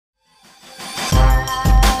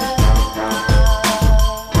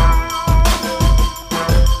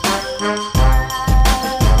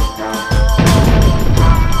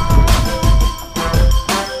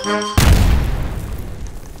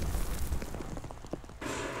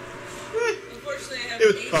unfortunately, I have It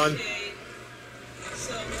was an fun. HK,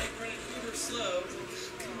 so I'm like running uber slow.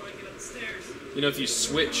 Come on, get up the stairs. You know, if you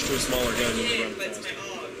switch to a smaller gun, you Yeah, run but it's faster. my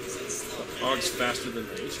AUG, so it's slow. AUG's faster than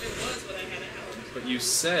the HK. It was when I had it out. But you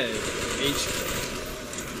said HK.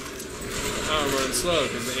 Oh, I'm running slow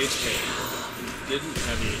because the HK. You didn't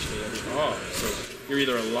have the HK, you had the AUG. So you're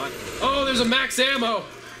either a lot. Oh, there's a max ammo!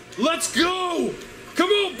 Let's go! Come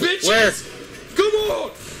on, bitches! Where? Come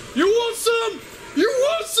on! You want some? You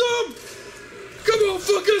want some? Come on,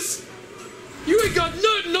 fuckers! You ain't got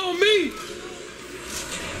nothing on me!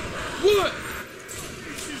 What?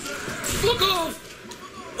 Fuck off!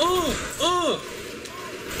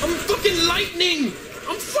 I'm fucking lightning!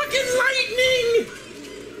 I'm fucking lightning!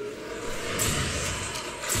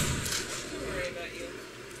 Don't worry about you.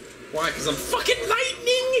 Why? Because I'm fucking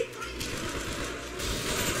lightning!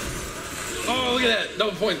 Oh, look at that. No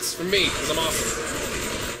points for me, because I'm awesome.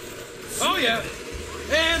 Oh, yeah.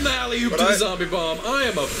 And the alley-oop to the zombie bomb. I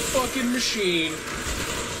am a fucking machine.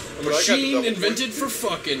 A machine invented for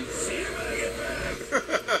fucking.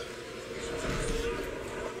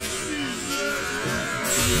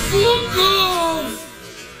 Fuck off!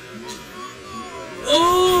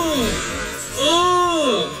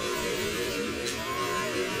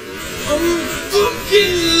 I'm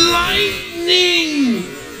fucking lightning!